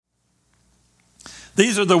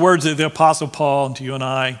These are the words of the Apostle Paul unto you and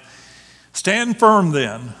I. Stand firm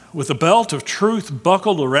then, with the belt of truth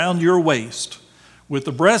buckled around your waist, with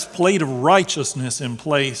the breastplate of righteousness in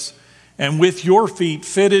place, and with your feet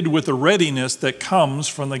fitted with the readiness that comes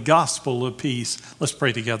from the gospel of peace. Let's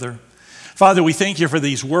pray together. Father, we thank you for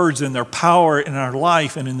these words and their power in our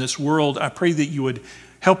life and in this world. I pray that you would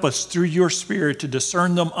help us through your Spirit to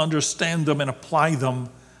discern them, understand them, and apply them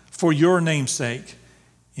for your name's sake.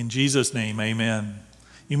 In Jesus' name, amen.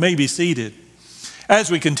 You may be seated. As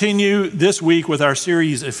we continue this week with our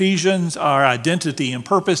series, Ephesians, our identity and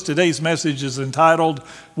purpose, today's message is entitled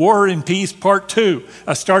War and Peace, Part 2.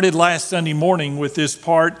 I started last Sunday morning with this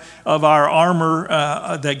part of our armor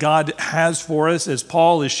that God has for us as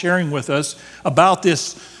Paul is sharing with us about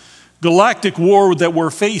this galactic war that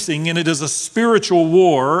we're facing, and it is a spiritual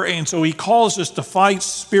war, and so he calls us to fight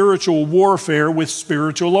spiritual warfare with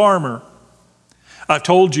spiritual armor. I've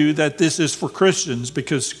told you that this is for Christians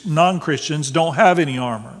because non-Christians don't have any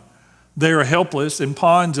armor. They are helpless and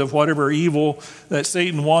pawns of whatever evil that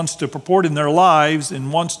Satan wants to purport in their lives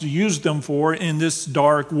and wants to use them for in this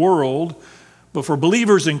dark world. But for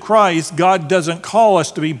believers in Christ, God doesn't call us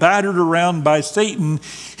to be battered around by Satan.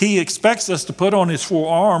 He expects us to put on his full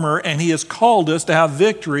armor, and he has called us to have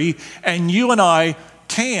victory. And you and I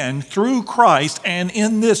can, through Christ and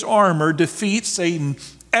in this armor, defeat Satan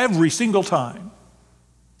every single time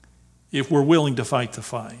if we're willing to fight the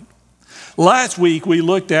fight. Last week, we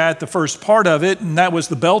looked at the first part of it, and that was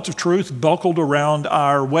the belt of truth buckled around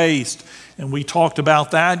our waist. And we talked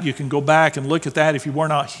about that. You can go back and look at that if you were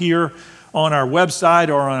not here on our website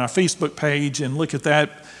or on our Facebook page and look at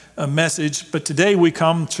that message. But today we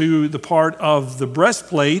come to the part of the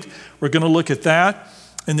breastplate. We're going to look at that,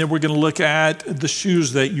 and then we're going to look at the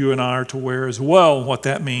shoes that you and I are to wear as well, what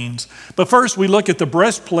that means. But first, we look at the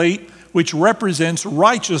breastplate, which represents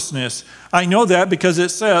righteousness. I know that because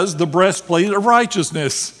it says the breastplate of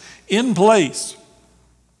righteousness in place.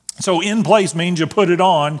 So in place means you put it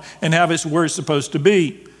on and have it where it's supposed to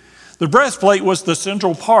be. The breastplate was the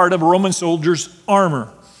central part of a Roman soldier's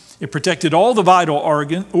armor. It protected all the vital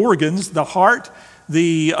organs, the heart,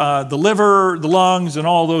 the liver, the lungs, and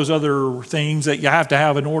all those other things that you have to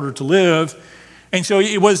have in order to live. And so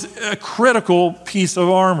it was a critical piece of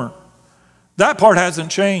armor. That part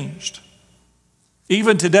hasn't changed.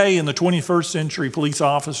 Even today in the 21st century, police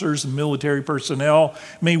officers and military personnel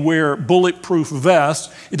may wear bulletproof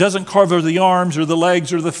vests. It doesn't cover the arms or the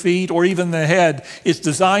legs or the feet or even the head. It's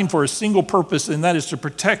designed for a single purpose, and that is to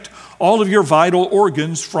protect all of your vital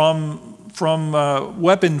organs from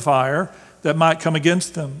weapon fire that might come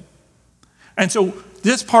against them. And so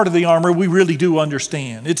this part of the armor we really do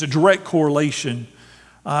understand. It's a direct correlation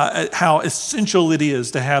how essential it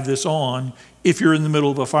is to have this on if you're in the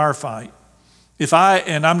middle of a firefight.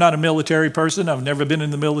 And I'm not a military person, I've never been in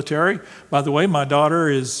the military. By the way, my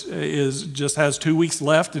daughter just has 2 weeks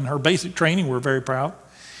left in her basic training. We're very proud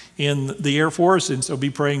in the Air Force, and so be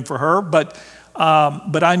praying for her. But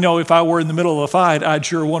I know if I were in the middle of a fight, I'd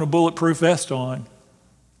sure want a bulletproof vest on.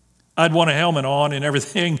 I'd want a helmet on and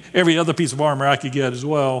everything, every other piece of armor I could get as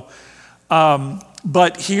well.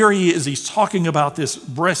 But here he's talking about this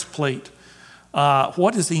breastplate.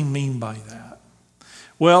 What does he mean by that?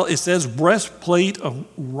 Well, it says breastplate of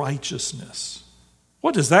righteousness.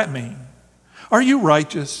 What does that mean? Are you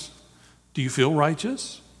righteous? Do you feel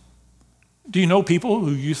righteous? Do you know people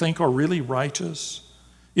who you think are really righteous?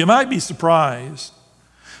 You might be surprised.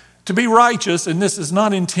 To be righteous, and this is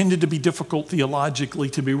not intended to be difficult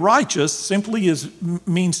theologically, to be righteous simply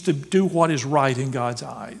means to do what is right in God's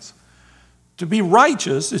eyes. To be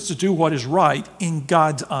righteous is to do what is right in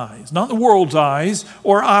God's eyes. Not the world's eyes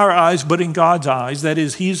or our eyes, but in God's eyes. That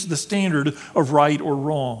is, he's the standard of right or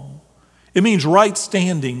wrong. It means right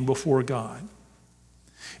standing before God.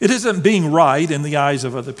 It isn't being right in the eyes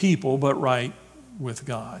of other people, but right with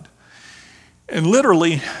God. And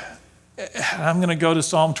literally, I'm going to go to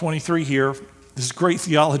Psalm 23 here. This is great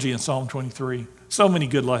theology in Psalm 23. So many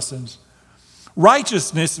good lessons.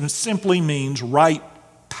 Righteousness simply means right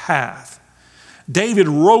path. David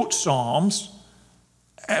wrote Psalms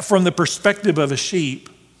from the perspective of a sheep.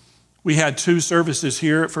 We had 2 services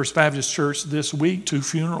here at First Baptist Church this week, 2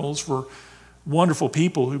 funerals for wonderful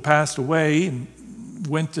people who passed away and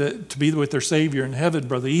went to be with their Savior in heaven,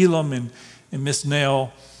 Brother Elam and Miss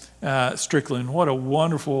Nell Strickland. What a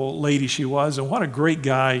wonderful lady she was, and what a great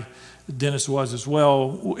guy Dennis was as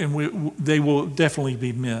well, and they will definitely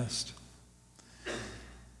be missed.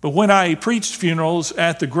 But when I preached funerals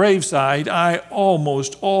at the graveside, I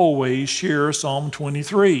almost always share Psalm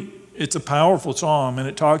 23. It's a powerful psalm, and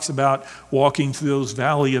it talks about walking through those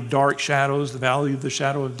valley of dark shadows, the valley of the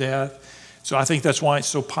shadow of death. So I think that's why it's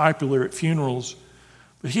so popular at funerals.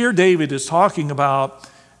 But here David is talking about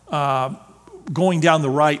going down the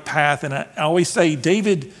right path. And I always say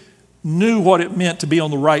David knew what it meant to be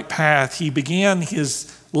on the right path. He began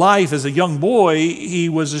his life as a young boy. He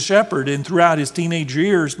was a shepherd, and throughout his teenage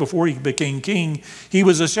years before he became king, he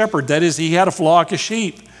was a shepherd. That is, he had a flock of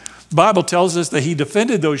sheep. The Bible tells us that he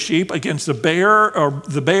defended those sheep against the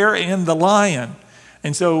bear and the lion.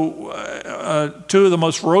 And so two of the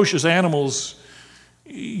most ferocious animals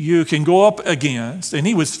you can go up against, and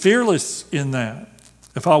he was fearless in that.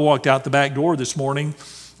 If I walked out the back door this morning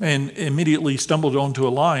and immediately stumbled onto a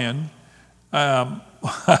lion,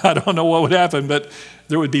 I don't know what would happen, but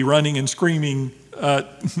there would be running and screaming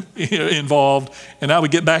involved, and I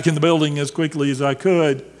would get back in the building as quickly as I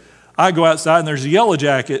could. I go outside and there's a yellow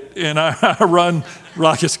jacket, and I run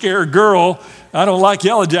like a scared girl. I don't like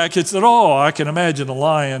yellow jackets at all. I can imagine a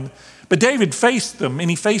lion. But David faced them, and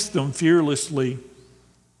he faced them fearlessly.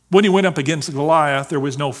 When he went up against Goliath, there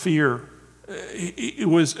was no fear. It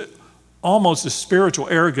was almost a spiritual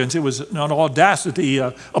arrogance. It was an audacity,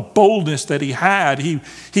 a boldness that he had.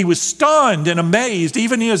 He was stunned and amazed,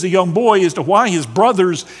 even as a young boy, as to why his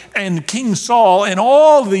brothers and King Saul and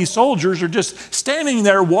all of these soldiers are just standing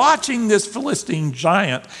there watching this Philistine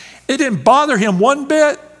giant. It didn't bother him one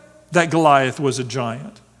bit that Goliath was a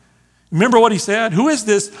giant. Remember what he said? Who is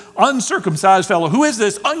this uncircumcised fellow? Who is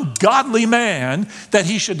this ungodly man that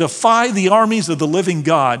he should defy the armies of the living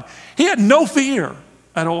God? He had no fear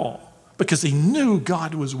at all, because he knew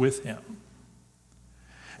God was with him.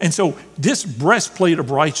 And so this breastplate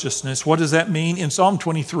of righteousness, what does that mean? In Psalm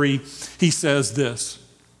 23, he says this.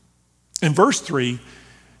 In verse 3,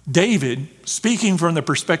 David, speaking from the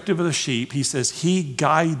perspective of the sheep, he says, he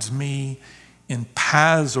guides me in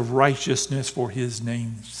paths of righteousness for his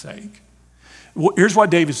name's sake. Here's what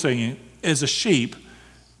David's saying. As a sheep,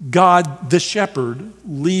 God, the shepherd,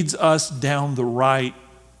 leads us down the right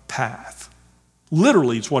path.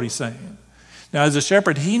 Literally, it's what he's saying. Now, as a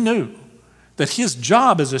shepherd, he knew that his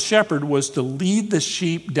job as a shepherd was to lead the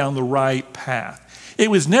sheep down the right path. It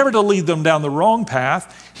was never to lead them down the wrong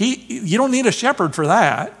path. You don't need a shepherd for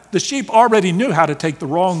that. The sheep already knew how to take the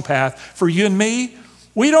wrong path. For you and me,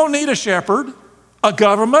 we don't need a shepherd, a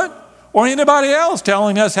government, or anybody else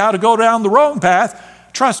telling us how to go down the wrong path.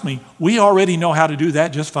 Trust me, we already know how to do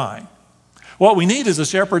that just fine. What we need is a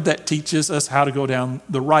shepherd that teaches us how to go down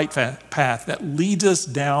the right path, that leads us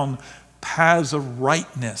down paths of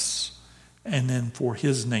rightness. And then for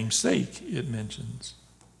his name's sake, it mentions.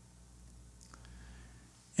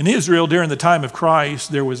 In Israel, during the time of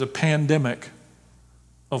Christ, there was a pandemic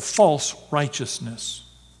of false righteousness.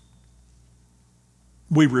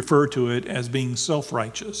 We refer to it as being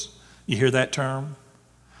self-righteous. You hear that term?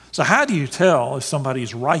 So how do you tell if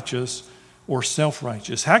somebody's righteous or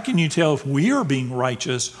self-righteous? How can you tell if we're being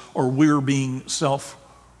righteous or we're being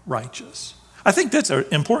self-righteous? I think that's an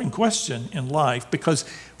important question in life, because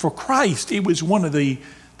for Christ, it was one of the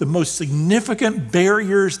most significant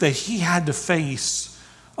barriers that he had to face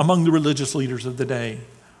among the religious leaders of the day,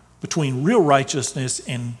 between real righteousness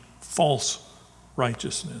and false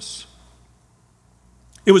righteousness.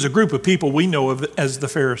 It was a group of people we know of as the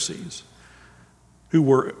Pharisees, who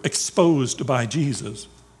were exposed by Jesus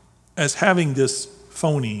as having this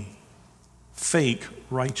phony, fake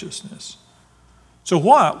righteousness. So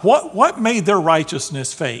what made their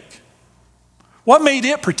righteousness fake? What made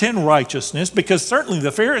it pretend righteousness? Because certainly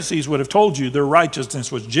the Pharisees would have told you their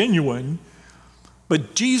righteousness was genuine,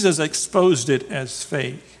 but Jesus exposed it as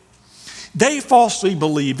fake. They falsely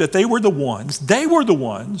believed that they were the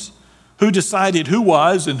ones who decided who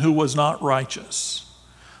was and who was not righteous.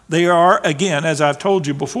 They are, again, as I've told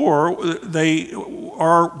you before, they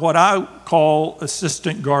are what I call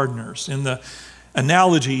assistant gardeners. In the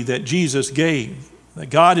analogy that Jesus gave, that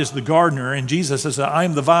God is the gardener, and Jesus says, I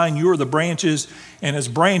am the vine, you are the branches, and as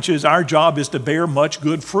branches, our job is to bear much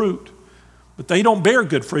good fruit. But they don't bear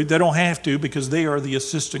good fruit. They don't have to, because they are the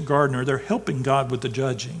assistant gardener. They're helping God with the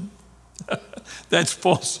judging. That's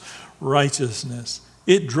false righteousness.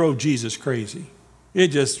 It drove Jesus crazy. It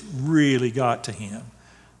just really got to him,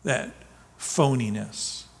 that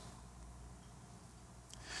phoniness.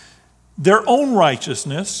 Their own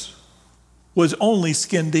righteousness was only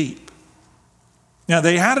skin deep. Now,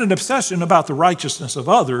 they had an obsession about the righteousness of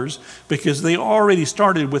others because they already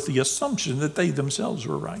started with the assumption that they themselves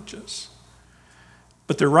were righteous.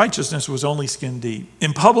 But their righteousness was only skin deep.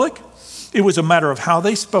 In public, it was a matter of how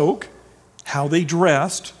they spoke, how they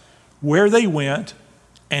dressed, where they went,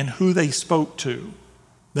 and who they spoke to.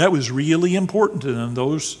 That was really important to them,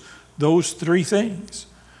 those three things.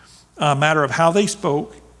 A matter of how they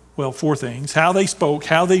spoke, Well, four things: how they spoke,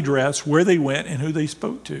 how they dressed, where they went, and who they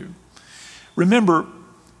spoke to. Remember,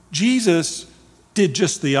 Jesus did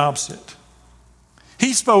just the opposite.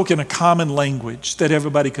 He spoke in a common language that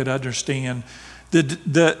everybody could understand.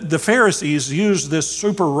 The Pharisees used this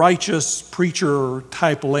super righteous preacher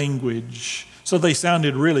type language. So they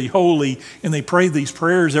sounded really holy, and they prayed these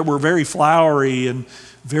prayers that were very flowery and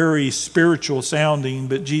very spiritual sounding,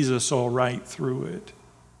 but Jesus saw right through it.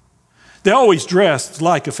 They always dressed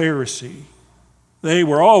like a Pharisee. They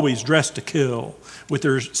were always dressed to kill with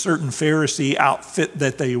their certain Pharisee outfit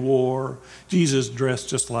that they wore. Jesus dressed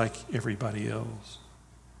just like everybody else.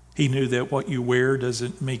 He knew that what you wear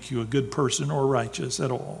doesn't make you a good person or righteous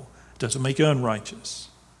at all. It doesn't make you unrighteous.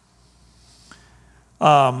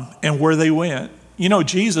 And where they went. You know,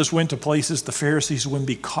 Jesus went to places the Pharisees wouldn't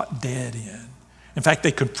be caught dead in. In fact,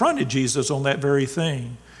 they confronted Jesus on that very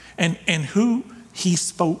thing. And who he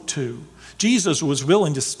spoke to. Jesus was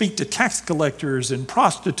willing to speak to tax collectors and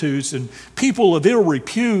prostitutes and people of ill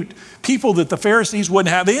repute, people that the Pharisees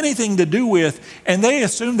wouldn't have anything to do with. And they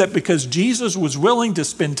assumed that because Jesus was willing to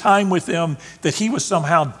spend time with them, that he was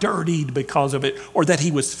somehow dirtied because of it, or that he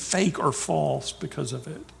was fake or false because of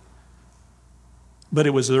it. But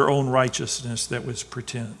it was their own righteousness that was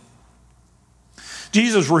pretend.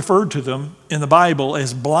 Jesus referred to them in the Bible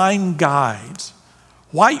as blind guides,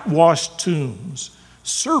 whitewashed tombs,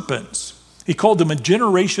 serpents. He called them a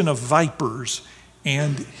generation of vipers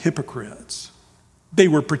and hypocrites. They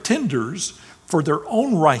were pretenders for their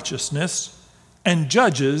own righteousness and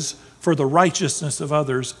judges for the righteousness of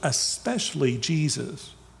others, especially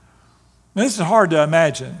Jesus. Now, this is hard to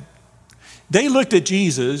imagine. They looked at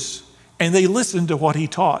Jesus and they listened to what he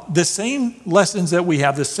taught. The same lessons that we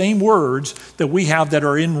have, the same words that we have that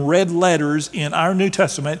are in red letters in our New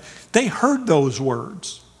Testament, they heard those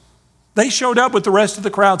words. They showed up with the rest of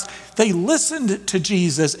the crowds. They listened to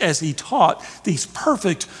Jesus as he taught these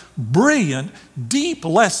perfect, brilliant, deep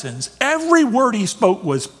lessons. Every word he spoke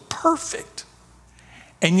was perfect.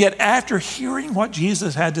 And yet after hearing what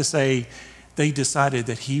Jesus had to say, they decided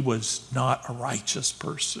that he was not a righteous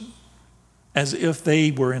person, as if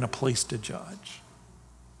they were in a place to judge,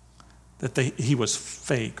 that he was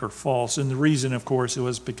fake or false. And the reason, of course, it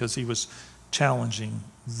was because he was challenging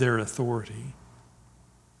their authority.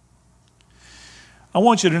 I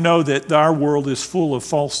want you to know that our world is full of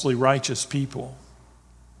falsely righteous people.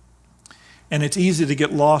 And it's easy to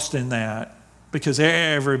get lost in that because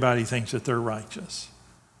everybody thinks that they're righteous.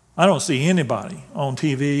 I don't see anybody on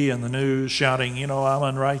TV and the news shouting, you know, I'm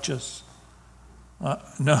unrighteous.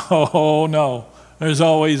 No. There's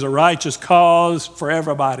always a righteous cause for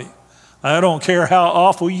everybody. I don't care how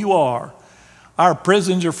awful you are. Our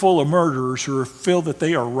prisons are full of murderers who feel that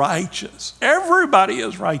they are righteous. Everybody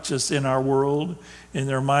is righteous in our world, in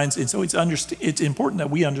their minds. And so it's important that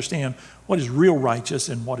we understand what is real righteous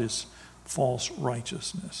and what is false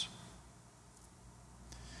righteousness.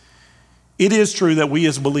 It is true that we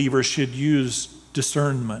as believers should use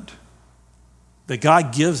discernment that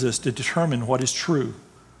God gives us to determine what is true,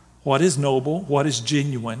 what is noble, what is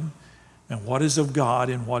genuine, and what is of God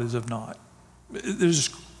and what is of not. There's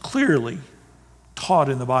clearly taught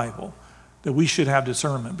in the Bible that we should have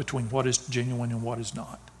discernment between what is genuine and what is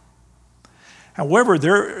not. However,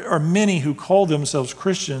 there are many who call themselves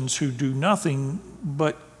Christians who do nothing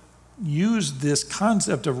but use this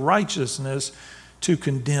concept of righteousness to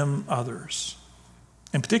condemn others,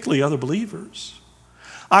 and particularly other believers.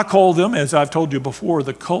 I call them, as I've told you before,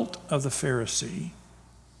 the cult of the Pharisee.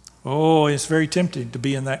 Oh, it's very tempting to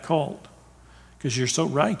be in that cult because you're so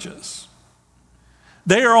righteous.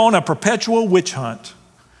 They are on a perpetual witch hunt.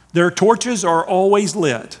 Their torches are always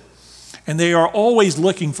lit, and they are always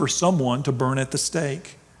looking for someone to burn at the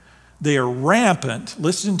stake. They are rampant,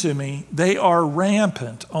 listen to me, they are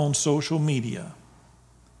rampant on social media.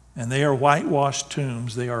 And they are whitewashed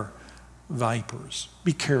tombs. They are vipers.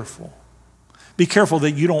 Be careful. Be careful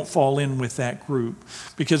that you don't fall in with that group.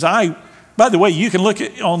 Because by the way, you can look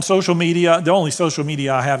on social media. The only social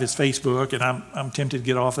media I have is Facebook, and I'm tempted to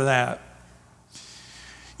get off of that.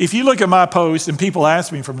 If you look at my posts, and people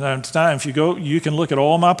ask me from time to time, you can look at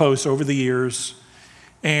all my posts over the years,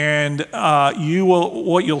 and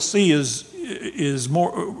what you'll see is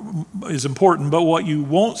important, but what you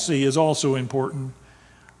won't see is also important.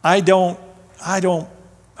 I don't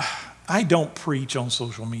preach on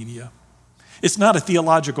social media. It's not a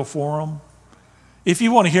theological forum. If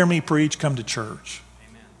you want to hear me preach, come to church.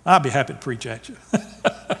 Amen. I'll be happy to preach at you.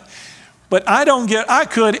 But I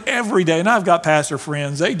could every day, and I've got pastor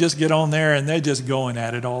friends, they just get on there and they're just going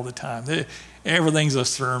at it all the time. Everything's a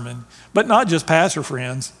sermon. But not just pastor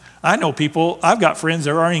friends. I know people, I've got friends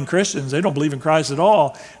that aren't even Christians. They don't believe in Christ at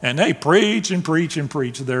all. And they preach and preach and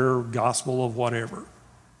preach their gospel of whatever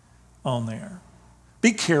on there.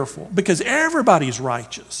 Be careful, because everybody's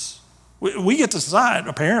righteous. We get to decide,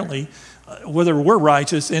 apparently, whether we're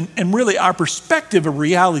righteous. And really, our perspective of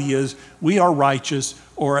reality is we are righteous,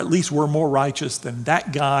 or at least we're more righteous than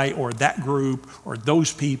that guy or that group or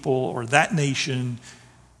those people or that nation.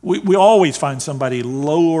 We always find somebody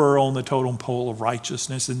lower on the totem pole of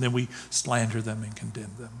righteousness, and then we slander them and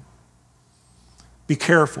condemn them. Be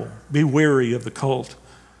careful. Be wary of the cult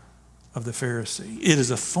of the Pharisee. It is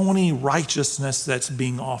a phony righteousness that's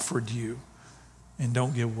being offered you, and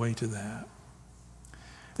don't give way to that.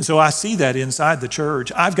 And so I see that inside the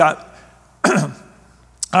church. I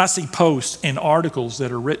see posts and articles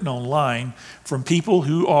that are written online from people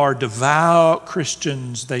who are devout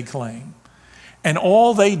Christians, they claim. And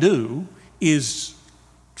all they do is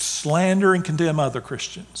slander and condemn other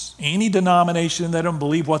Christians. Any denomination that don't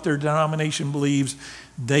believe what their denomination believes,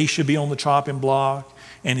 they should be on the chopping block.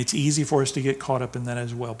 And it's easy for us to get caught up in that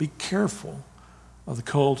as well. Be careful of the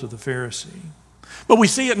cult of the Pharisee. But we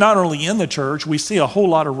see it not only in the church, we see a whole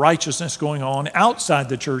lot of righteousness going on outside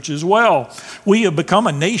the church as well. We have become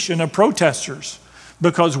a nation of protesters.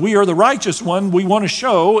 Because we are the righteous one, we want to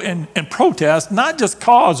show and protest, not just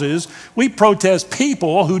causes, we protest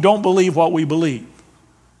people who don't believe what we believe.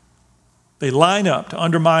 They line up to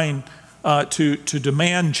undermine, to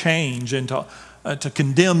demand change and to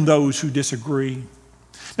condemn those who disagree.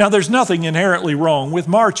 Now, there's nothing inherently wrong with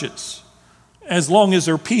marches, as long as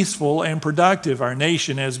they're peaceful and productive. Our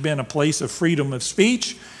nation has been a place of freedom of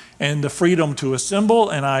speech and the freedom to assemble,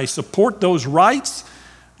 and I support those rights.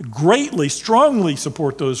 Greatly, strongly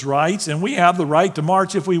support those rights, and we have the right to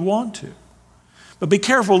march if we want to. But be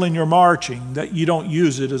careful in your marching that you don't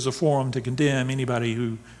use it as a forum to condemn anybody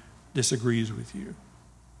who disagrees with you.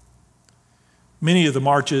 Many of the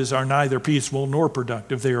marches are neither peaceful nor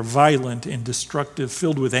productive. They are violent and destructive,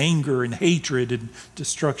 filled with anger and hatred and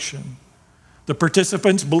destruction. The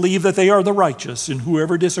participants believe that they are the righteous, and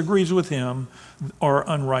whoever disagrees with him are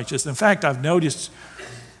unrighteous. In fact, I've noticed,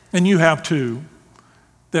 and you have too,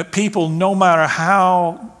 that people, no matter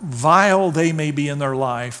how vile they may be in their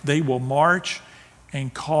life, they will march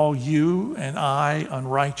and call you and I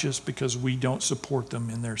unrighteous because we don't support them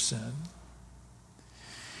in their sin.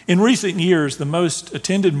 In recent years, the most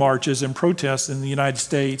attended marches and protests in the United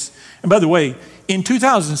States, and by the way, in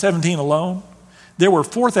 2017 alone, there were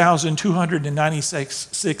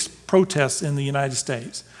 4,296 protests in the United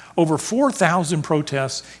States. Over 4,000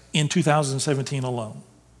 protests in 2017 alone.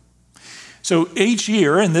 So each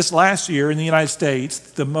year, and this last year in the United States,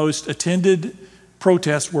 the most attended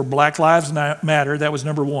protests were Black Lives Matter. That was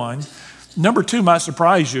number one. Number two might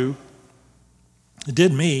surprise you. It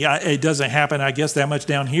did me. It doesn't happen, I guess, that much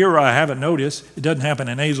down here. I haven't noticed. It doesn't happen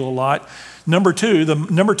in Azle a lot. Number two, the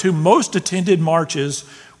number two most attended marches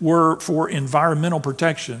were for environmental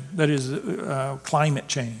protection. That is climate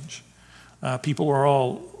change. People are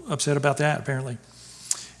all upset about that, apparently.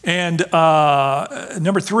 And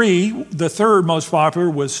number three, the third most popular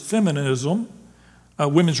was feminism,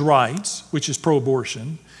 women's rights, which is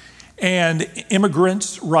pro-abortion. And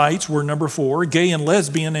immigrants' rights were number four. Gay and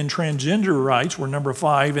lesbian and transgender rights were number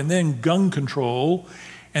five. And then gun control.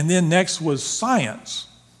 And then next was science.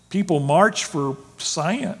 People march for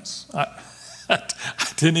science. I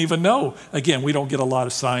didn't even know. Again, we don't get a lot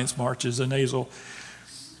of science marches in Azle.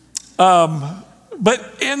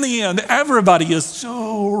 But in the end, everybody is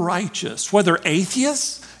so righteous, whether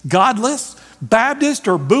atheists, godless, Baptist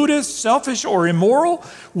or Buddhist, selfish or immoral,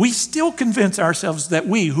 we still convince ourselves that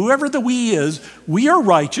we, whoever the we is, we are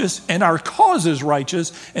righteous and our cause is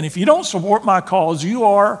righteous. And if you don't support my cause, you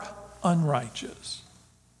are unrighteous.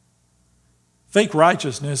 Fake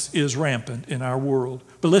righteousness is rampant in our world.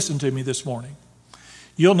 But listen to me this morning.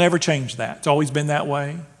 You'll never change that. It's always been that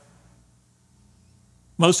way.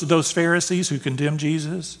 Most of those Pharisees who condemned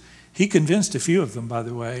Jesus, he convinced a few of them, by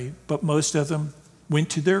the way, but most of them went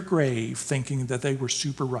to their grave thinking that they were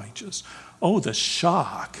super righteous. Oh, the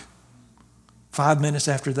shock 5 minutes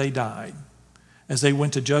after they died, as they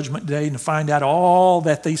went to Judgment Day and to find out all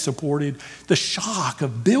that they supported, the shock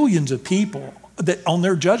of billions of people that on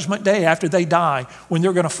their Judgment Day after they die, when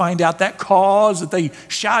they're going to find out that cause that they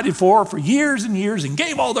shouted for years and years and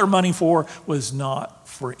gave all their money for was not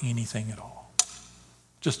for anything at all.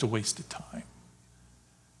 Just a waste of time.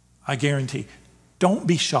 I guarantee. Don't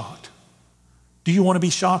be shocked. Do you want to be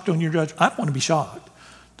shocked on your judgment? I don't want to be shocked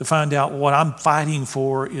to find out what I'm fighting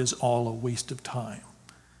for is all a waste of time.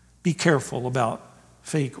 Be careful about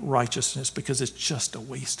fake righteousness because it's just a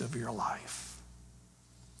waste of your life.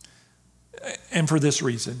 And for this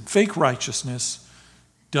reason, fake righteousness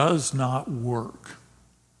does not work.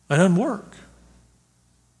 It doesn't work.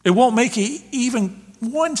 It won't make you even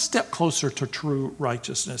one step closer to true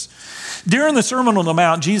righteousness. During the Sermon on the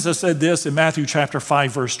Mount, Jesus said this in Matthew chapter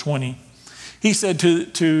 5, verse 20. He said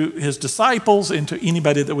to his disciples and to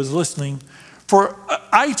anybody that was listening, "For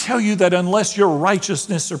I tell you that unless your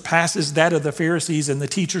righteousness surpasses that of the Pharisees and the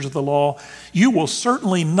teachers of the law, you will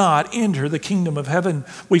certainly not enter the kingdom of heaven."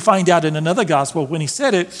 We find out in another gospel when he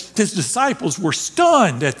said it, his disciples were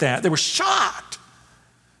stunned at that. They were shocked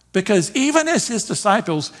because even as his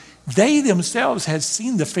disciples, they themselves had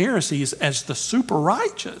seen the Pharisees as the super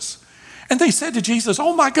righteous. And they said to Jesus,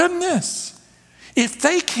 "Oh my goodness, if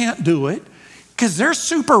they can't do it, because they're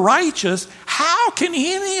super righteous, how can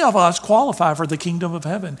any of us qualify for the kingdom of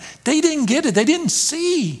heaven?" They didn't get it. They didn't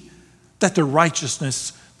see that their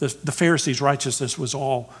righteousness, the Pharisees' righteousness, was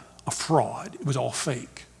all a fraud. It was all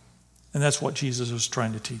fake. And that's what Jesus was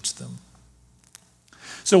trying to teach them.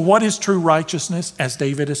 So what is true righteousness? As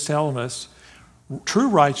David is telling us, true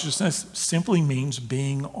righteousness simply means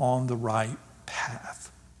being on the right path.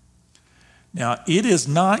 Now, it is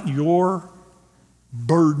not your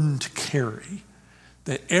burden to carry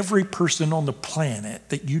that every person on the planet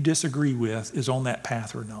that you disagree with is on that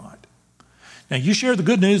path or not. Now, you share the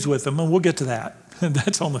good news with them, and we'll get to that.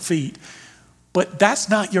 That's on the feet. But that's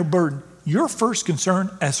not your burden. Your first concern,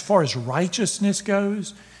 as far as righteousness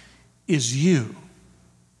goes, is you.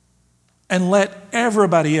 And let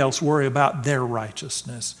everybody else worry about their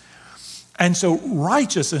righteousness. And so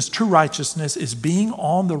righteousness, true righteousness, is being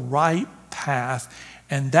on the right path,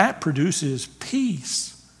 and that produces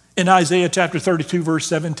peace. In Isaiah chapter 32, verse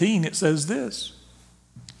 17, it says this: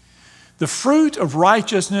 "The fruit of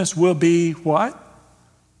righteousness will be" what?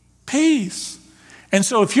 Peace. And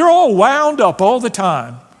so if you're all wound up all the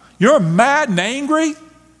time, you're mad and angry,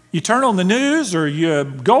 you turn on the news or you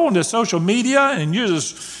go into social media and you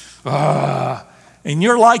just, and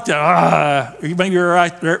you're like maybe you're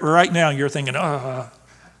right now you're thinking, I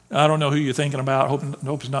don't know who you're thinking about,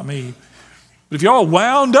 hope it's not me. But if you're all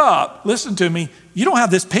wound up, listen to me, you don't have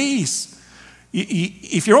this peace.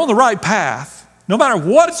 If you're on the right path, no matter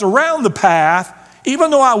what's around the path,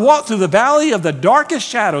 even though I walk through the valley of the darkest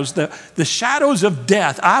shadows, the shadows of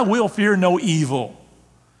death, I will fear no evil.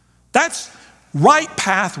 That's right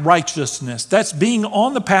path righteousness. That's being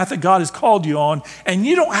on the path that God has called you on. And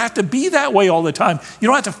you don't have to be that way all the time. You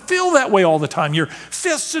don't have to feel that way all the time. Your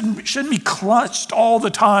fists shouldn't be clutched all the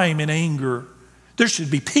time in anger. There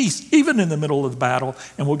should be peace even in the middle of the battle,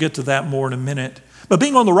 and we'll get to that more in a minute. But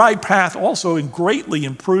being on the right path also greatly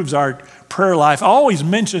improves our prayer life. I always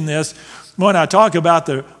mention this when I talk about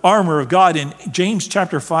the armor of God. In James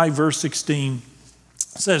chapter 5, verse 16,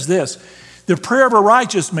 it says this: "The prayer of a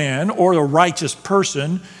righteous man," or a righteous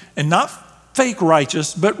person, and not fake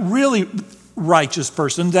righteous, but really righteous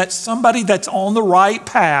person, that's somebody that's on the right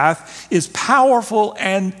path, is powerful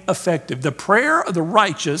and effective. The prayer of the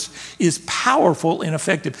righteous is powerful and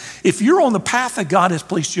effective. If you're on the path that God has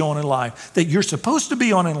placed you on in life, that you're supposed to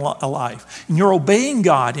be on in life, and you're obeying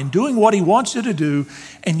God and doing what He wants you to do,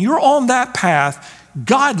 and you're on that path,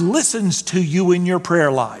 God listens to you in your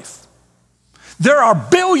prayer life. There are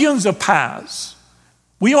billions of paths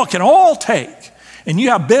we all can all take. And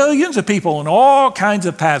you have billions of people on all kinds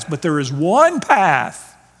of paths, but there is one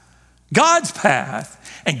path, God's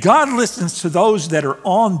path, and God listens to those that are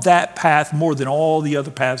on that path more than all the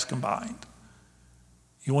other paths combined.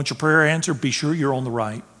 You want your prayer answered? Be sure you're on the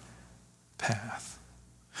right path.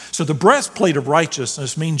 So the breastplate of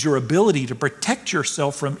righteousness means your ability to protect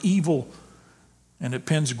yourself from evil, and it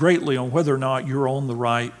depends greatly on whether or not you're on the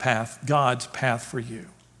right path, God's path for you.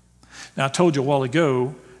 Now, I told you a while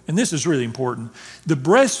ago, and this is really important, the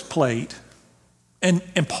breastplate, and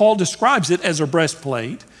Paul describes it as a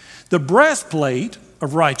breastplate, the breastplate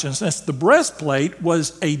of righteousness, the breastplate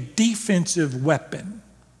was a defensive weapon.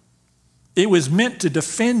 It was meant to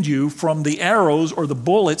defend you from the arrows or the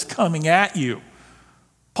bullets coming at you.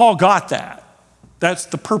 Paul got that. That's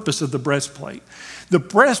the purpose of the breastplate. The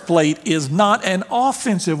breastplate is not an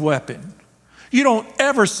offensive weapon. You don't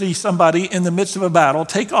ever see somebody in the midst of a battle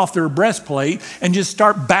take off their breastplate and just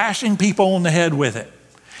start bashing people on the head with it.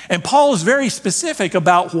 And Paul is very specific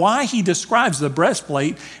about why he describes the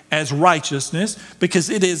breastplate as righteousness, because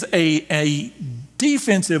it is a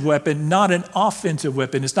defensive weapon, not an offensive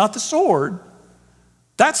weapon. It's not the sword.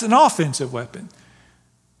 That's an offensive weapon.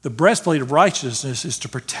 The breastplate of righteousness is to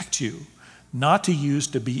protect you, not to use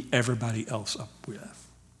to beat everybody else up with.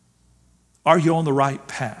 Are you on the right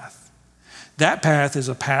path? That path is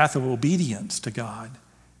a path of obedience to God.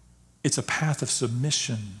 It's a path of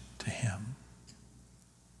submission to Him.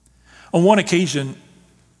 On one occasion,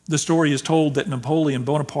 the story is told that Napoleon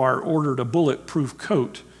Bonaparte ordered a bulletproof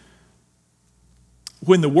coat.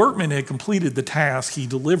 When the workman had completed the task, he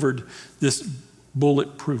delivered this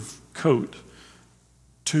bulletproof coat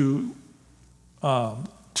to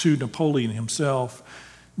Napoleon himself.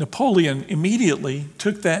 Napoleon immediately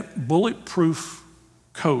took that bulletproof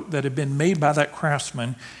coat that had been made by that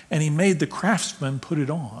craftsman, and he made the craftsman put it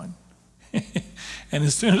on. And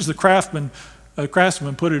as soon as the craftsman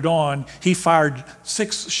put it on, he fired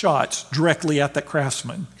 6 shots directly at that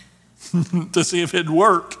craftsman to see if it'd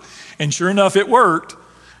work. And sure enough, it worked.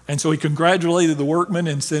 And so he congratulated the workman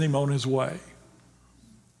and sent him on his way.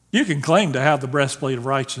 You can claim to have the breastplate of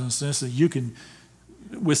righteousness, that you can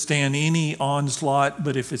withstand any onslaught,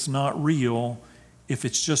 but if it's not real, if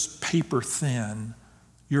it's just paper thin,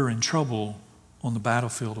 you're in trouble on the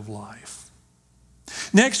battlefield of life.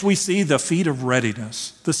 Next, we see the feet of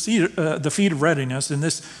readiness. The feet of readiness, and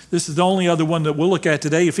this is the only other one that we'll look at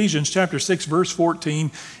today. Ephesians chapter 6, verse 14.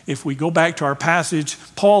 If we go back to our passage,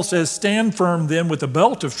 Paul says, "Stand firm then with the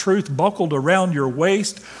belt of truth buckled around your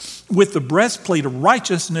waist, with the breastplate of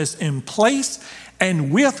righteousness in place,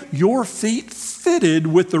 and with your feet fitted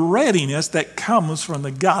with the readiness that comes from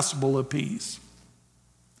the gospel of peace."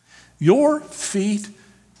 Your feet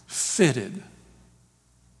fitted.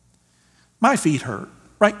 My feet hurt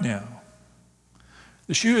right now.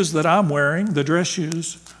 The shoes that I'm wearing, the dress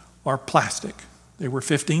shoes, are plastic. They were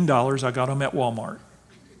 $15. I got them at Walmart.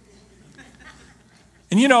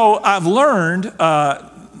 And you know, I've learned,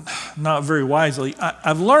 not very wisely,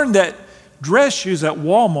 I've learned that dress shoes at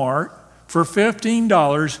Walmart for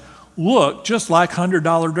 $15 look just like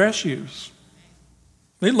 $100 dress shoes.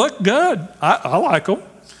 They look good. I like them.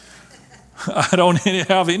 I don't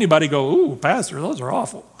have anybody go, "Ooh, Pastor, those are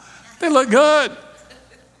awful." They look good,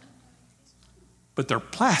 but they're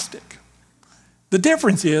plastic. The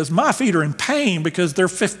difference is my feet are in pain because they're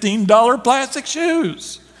 $15 plastic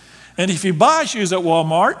shoes. And if you buy shoes at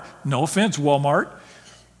Walmart, no offense, Walmart,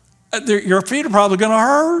 your feet are probably going to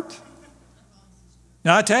hurt.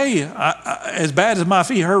 Now, I tell you, as bad as my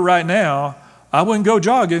feet hurt right now, I wouldn't go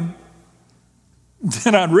jogging.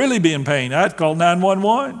 Then I'd really be in pain. I'd call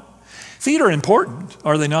 911. Feet are important,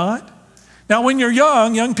 are they not? Now, when you're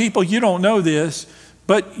young people, you don't know this,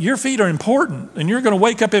 but your feet are important, and you're going to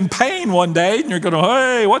wake up in pain one day, and you're going to,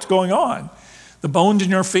 "Hey, what's going on?" The bones in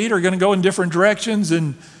your feet are going to go in different directions,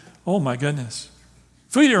 and oh my goodness.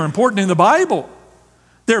 Feet are important in the Bible.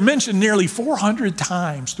 They're mentioned nearly 400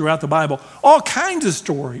 times throughout the Bible. All kinds of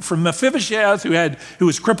story, from Mephibosheth, who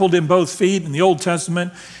was crippled in both feet in the Old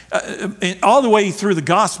Testament, all the way through the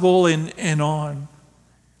gospel and on.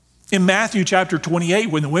 In Matthew chapter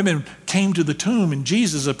 28, when the women came to the tomb and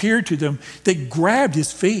Jesus appeared to them, they grabbed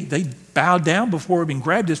his feet. They bowed down before him and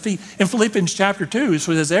grabbed his feet. In Philippians chapter 2, it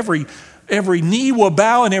says every knee will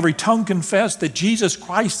bow and every tongue confess that Jesus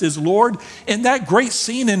Christ is Lord. In that great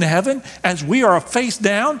scene in heaven, as we are face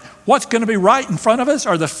down, what's going to be right in front of us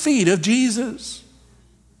are the feet of Jesus.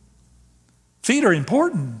 Feet are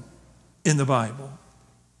important in the Bible.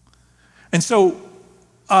 And so,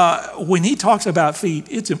 when he talks about feet,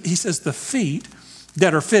 he says the feet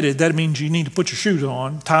that are fitted, that means you need to put your shoes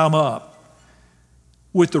on, tie them up,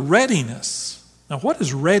 with the readiness. Now, what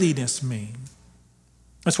does readiness mean?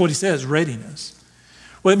 That's what he says, readiness.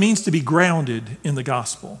 Well, it means to be grounded in the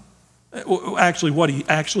gospel. Actually, what he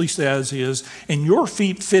actually says is, and your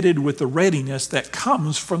feet fitted with the readiness that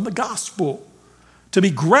comes from the gospel. To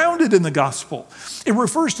be grounded in the gospel. It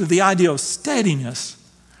refers to the idea of steadiness.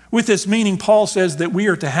 With this meaning, Paul says that we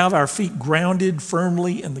are to have our feet grounded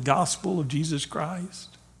firmly in the gospel of Jesus Christ.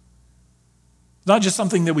 It's not just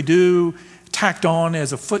something that we do, tacked on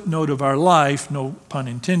as a footnote of our life, no pun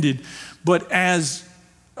intended, but as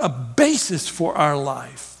a basis for our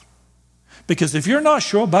life. Because if you're not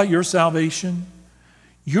sure about your salvation,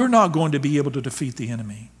 you're not going to be able to defeat the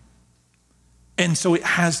enemy. And so it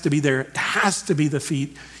has to be there. It has to be the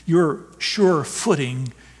feet, your sure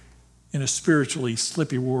footing in a spiritually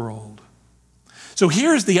slippy world. So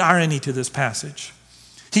here's the irony to this passage.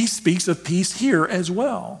 He speaks of peace here as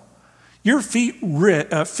well. Your feet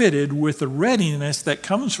fitted with the readiness that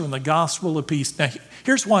comes from the gospel of peace. Now,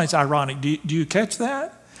 here's why it's ironic. Do you catch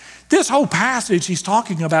that? This whole passage, he's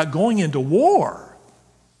talking about going into war,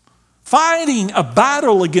 fighting a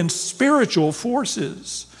battle against spiritual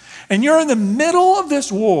forces. And you're in the middle of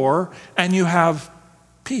this war, and you have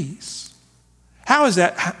peace. How is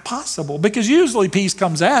that possible? Because usually peace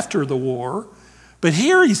comes after the war. But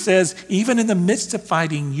here he says, even in the midst of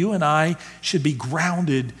fighting, you and I should be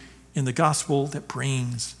grounded in the gospel that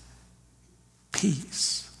brings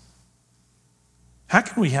peace. How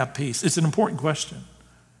can we have peace? It's an important question.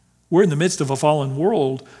 We're in the midst of a fallen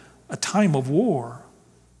world, a time of war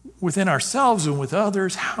within ourselves and with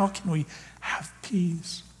others. How can we have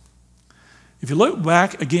peace? If you look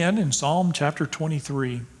back again in Psalm chapter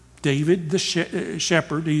 23, David, the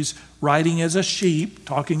shepherd, he's writing as a sheep,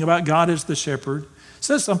 talking about God as the shepherd,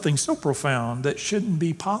 says something so profound that shouldn't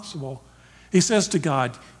be possible. He says to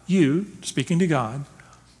God, you, speaking to God,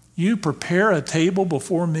 you prepare a table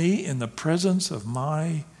before me in the presence of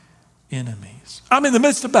my enemies. I'm in the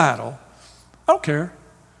midst of battle. I don't care.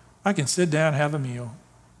 I can sit down and have a meal.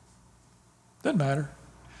 Doesn't matter.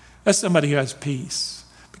 That's somebody who has peace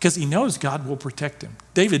because he knows God will protect him.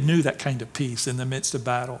 David knew that kind of peace in the midst of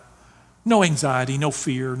battle. No anxiety, no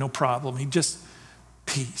fear, no problem. He just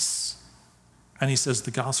peace. And he says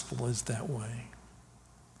the gospel is that way.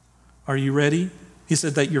 Are you ready? He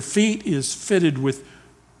said that your feet is fitted with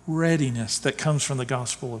readiness that comes from the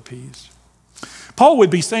gospel of peace. Paul would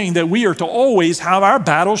be saying that we are to always have our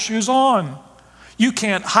battle shoes on. You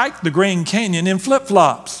can't hike the Grand Canyon in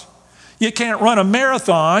flip-flops. You can't run a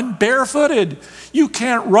marathon barefooted. You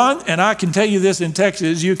can't run, and I can tell you this in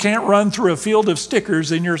Texas, you can't run through a field of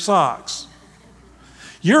stickers in your socks.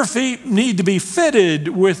 Your feet need to be fitted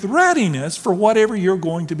with readiness for whatever you're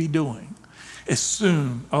going to be doing. As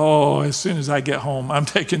soon as I get home, I'm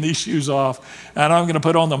taking these shoes off and I'm going to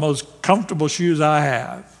put on the most comfortable shoes I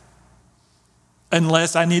have.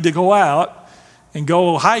 Unless I need to go out and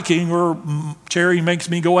go hiking or Cherry makes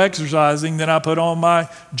me go exercising, then I put on my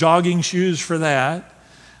jogging shoes for that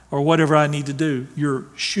or whatever I need to do. Your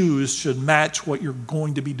shoes should match what you're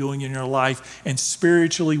going to be doing in your life. And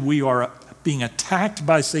spiritually, we are being attacked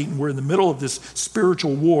by Satan. We're in the middle of this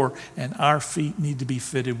spiritual war, and our feet need to be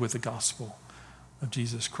fitted with the gospel of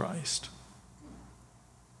Jesus Christ.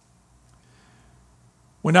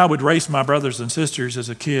 When I would race my brothers and sisters as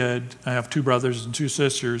a kid, I have 2 brothers and 2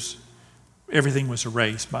 sisters, everything was a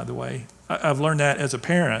race, by the way. I've learned that as a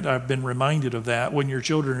parent. I've been reminded of that. When your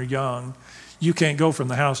children are young, you can't go from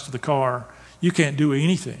the house to the car. You can't do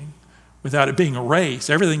anything without it being a race.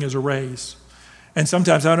 Everything is a race. And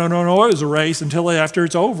sometimes I don't know it was a race until after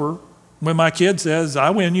it's over, when my kid says,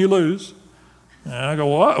 I win, you lose. And I go,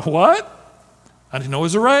 what? I didn't know it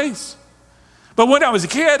was a race. But when I was a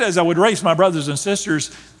kid, as I would race my brothers and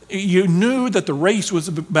sisters, you knew that the race was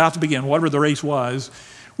about to begin, whatever the race was,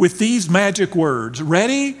 with these magic words,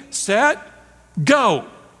 ready, set, go.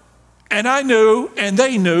 And I knew, and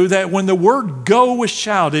they knew, that when the word go was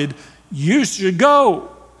shouted, you should go.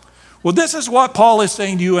 Well, this is what Paul is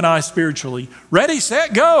saying to you and I spiritually. Ready,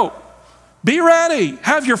 set, go. Be ready.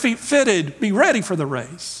 Have your feet fitted. Be ready for the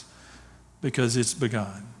race because it's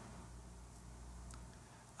begun.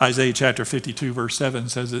 Isaiah chapter 52, verse 7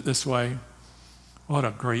 says it this way. What a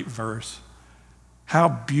great verse. How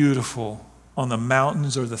beautiful on the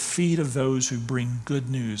mountains are the feet of those who bring good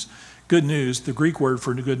news. Good news, the Greek word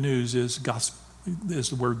for good news is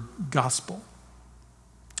the word gospel.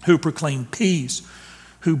 Who proclaim peace,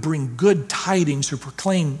 who bring good tidings, who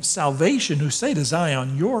proclaim salvation, who say to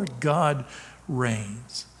Zion, your God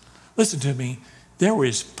reigns. Listen to me. There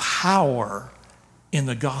is power in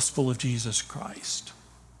the gospel of Jesus Christ.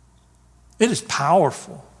 It is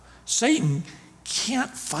powerful. Satan can't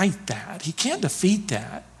fight that. He can't defeat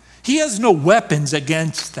that. He has no weapons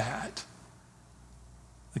against that.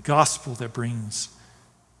 The gospel that brings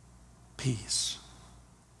peace.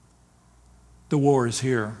 The war is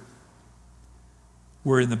here.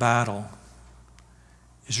 We're in the battle.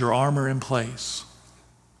 Is your armor in place?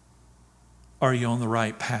 Are you on the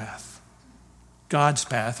right path? God's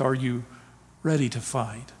path. Are you ready to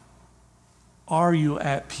fight? Are you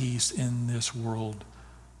at peace in this world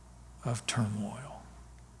of turmoil?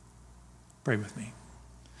 Pray with me.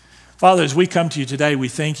 Father, as we come to you today, we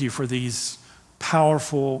thank you for these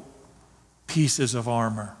powerful pieces of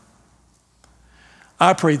armor.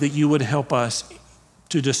 I pray that you would help us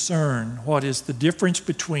to discern what is the difference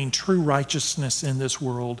between true righteousness in this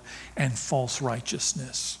world and false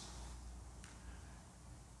righteousness.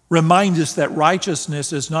 Remind us that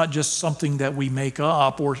righteousness is not just something that we make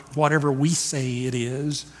up or whatever we say it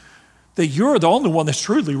is, that you're the only one that's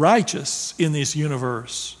truly righteous in this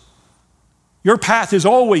universe. Your path is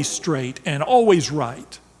always straight and always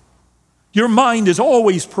right. Your mind is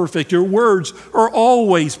always perfect. Your words are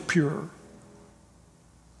always pure.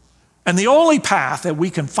 And the only path that we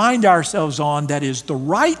can find ourselves on that is the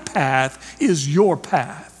right path is your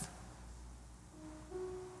path.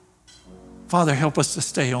 Father, help us to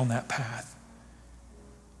stay on that path.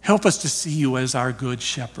 Help us to see you as our good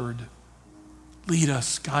shepherd. Lead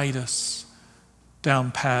us, guide us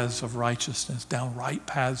down paths of righteousness, down right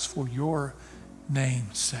paths for your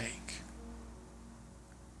name's sake.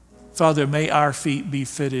 Father, may our feet be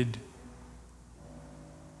fitted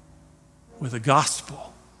with a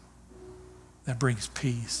gospel that brings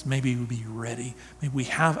peace. Maybe we'll be ready. Maybe we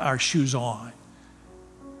have our shoes on,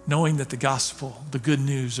 knowing that the gospel, the good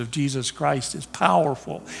news of Jesus Christ, is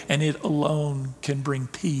powerful and it alone can bring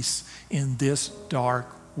peace in this dark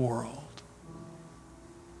world.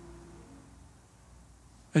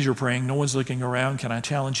 As you're praying, no one's looking around. Can I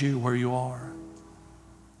challenge you where you are?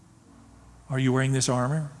 Are you wearing this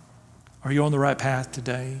armor? Are you on the right path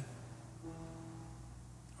today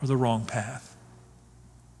or the wrong path?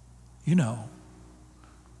 You know,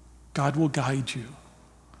 God will guide you.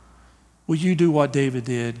 Will you do what David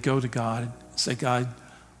did? Go to God and say, God,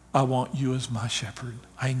 I want you as my shepherd.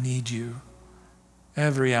 I need you.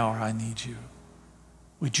 Every hour I need you.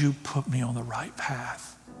 Would you put me on the right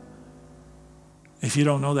path? If you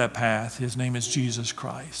don't know that path, his name is Jesus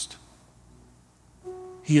Christ.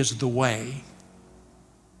 He is the way,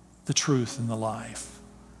 the truth, and the life.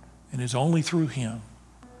 And it's only through him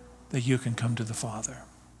that you can come to the Father.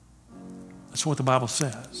 That's what the Bible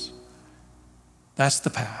says. That's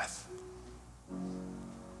the path.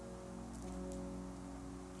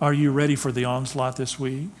 Are you ready for the onslaught this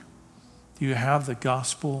week? Do you have the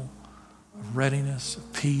gospel of readiness,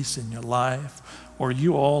 of peace in your life? Or are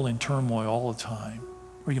you all in turmoil all the time?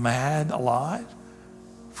 Are you mad a lot?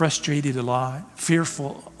 Frustrated a lot?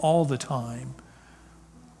 Fearful all the time?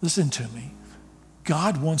 Listen to me.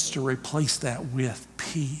 God wants to replace that with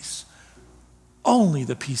peace. Only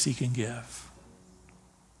the peace he can give.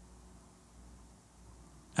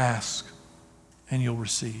 Ask and you'll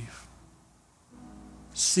receive.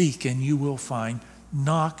 Seek and you will find.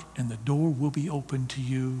 Knock and the door will be open to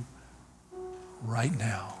you right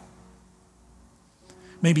now.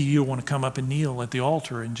 Maybe you want to come up and kneel at the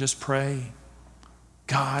altar and just pray.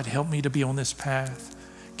 God, help me to be on this path.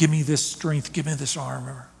 Give me this strength. Give me this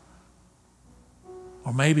armor.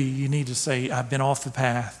 Or maybe you need to say, I've been off the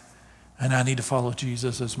path and I need to follow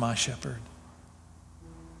Jesus as my shepherd.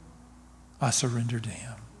 I surrender to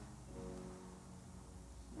him.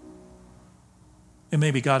 And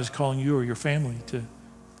maybe God is calling you or your family to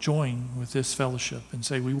join with this fellowship and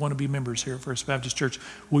say, we want to be members here at First Baptist Church.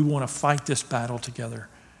 We want to fight this battle together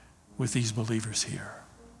with these believers here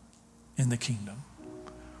in the kingdom.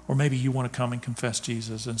 Or maybe you want to come and confess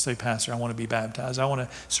Jesus and say, Pastor, I want to be baptized. I want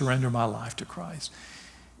to surrender my life to Christ.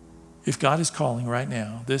 If God is calling right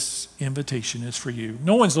now, this invitation is for you.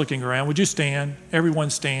 No one's looking around. Would you stand? Everyone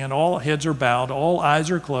stand. All heads are bowed. All eyes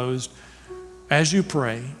are closed. As you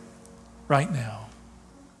pray right now,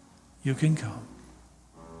 you can come.